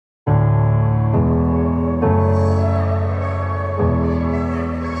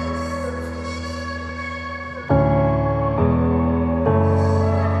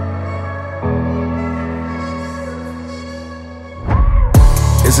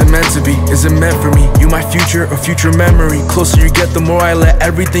it meant to be? Is it meant for me? You my future, a future memory. Closer you get, the more I let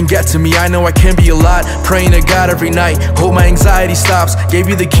everything get to me. I know I can be a lot, praying to God every night. Hope my anxiety stops. Gave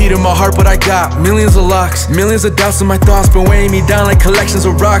you the key to my heart, but I got millions of locks. Millions of doubts in my thoughts, been weighing me down like collections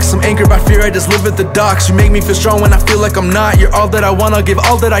of rocks. I'm anchored by fear, I just live at the docks. You make me feel strong when I feel like I'm not. You're all that I want, I'll give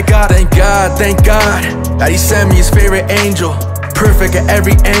all that I got. Thank God that He sent me His favorite angel. Perfect at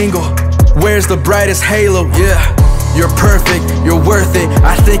every angle, wears the brightest halo, yeah. You're perfect, you're worth it,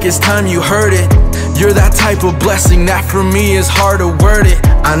 I think it's time you heard it. You're that type of blessing that for me is hard to word it.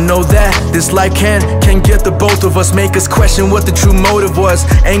 I know that this life can get the both of us, make us question what the true motive was.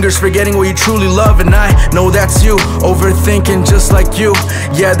 Anger's forgetting what you truly love, and I know that's you, overthinking just like you.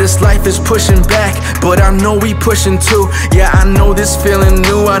 Yeah, this life is pushing back, but I know we pushing too. Yeah, I know this feeling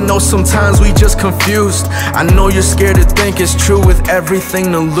new, I know sometimes we just confused. I know you're scared to think it's true with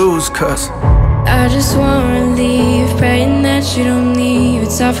everything to lose, cause I just wanna leave, praying that you don't leave.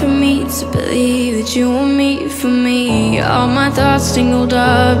 It's hard for me to believe that you want me for me. All my thoughts tangled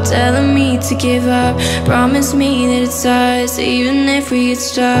up, telling me to give up. Promise me that it's us, even if we get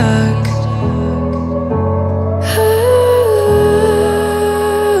stuck.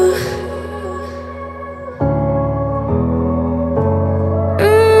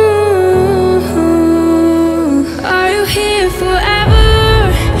 Are you here forever?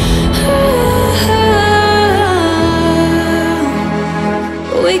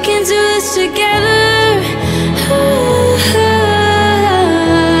 We can do this together.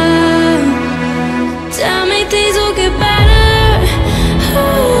 Tell me things will get better.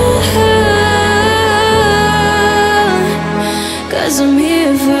 'Cause I'm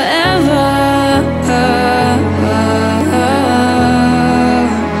here forever.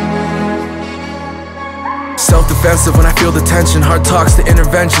 Self-defensive when I feel the tension. Hard talks to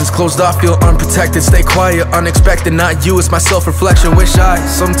interventions. Closed off, feel unprotected. Stay quiet, unexpected. Not you, it's my self-reflection. Wish I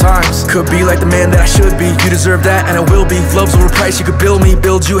sometimes could be like the man that I should be. You deserve that and I will be. Love's overpriced, you could build me.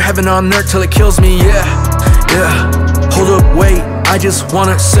 Build you heaven on earth till it kills me. Yeah, hold up, wait, I just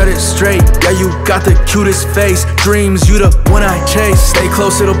wanna set it straight. Yeah, you got the cutest face. Dreams, you the one I chase. Stay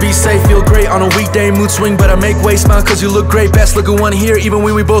close, it'll be safe. Feel great on a weekday, mood swing, but I make way. Smile cause you look great. Best looking one here, even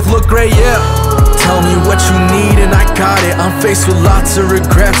when we both look great, yeah. Tell me what you need and I got it. I'm faced with lots of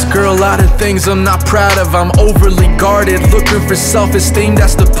regrets, girl, a lot of things I'm not proud of. I'm overly guarded, looking for self-esteem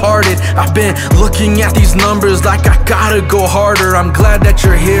that's departed. I've been looking at these numbers like I gotta go harder. I'm glad that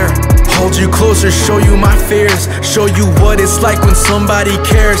you're here. Hold you closer, show you my fears. Show you what it's like when somebody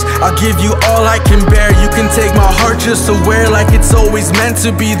cares. I'll give you all I can bear. You can take my heart just to wear, like it's always meant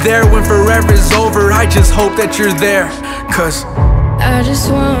to be there. When forever's over, I just hope that you're there. Cause I just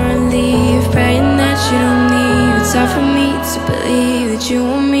wanna leave, praying that you don't leave. It's hard for me to believe that you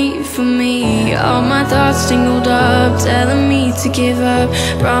want me for me. All my thoughts tangled up, telling me to give up.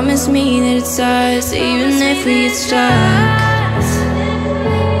 Promise me that it's us, even if we get stuck.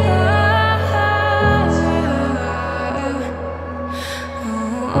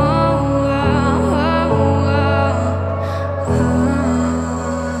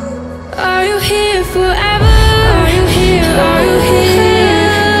 Are you here forever? Are you here? Are you here?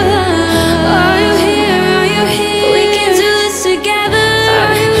 Are you here? Are you here? We can do this together.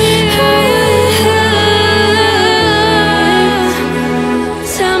 Are you here?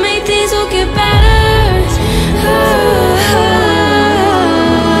 Tell me things will get better.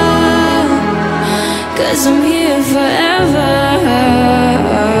 'Cause I'm here forever.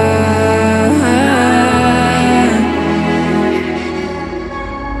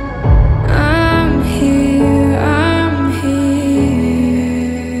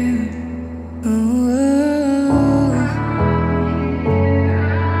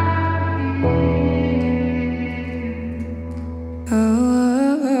 Oh,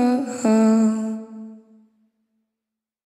 oh, oh, oh.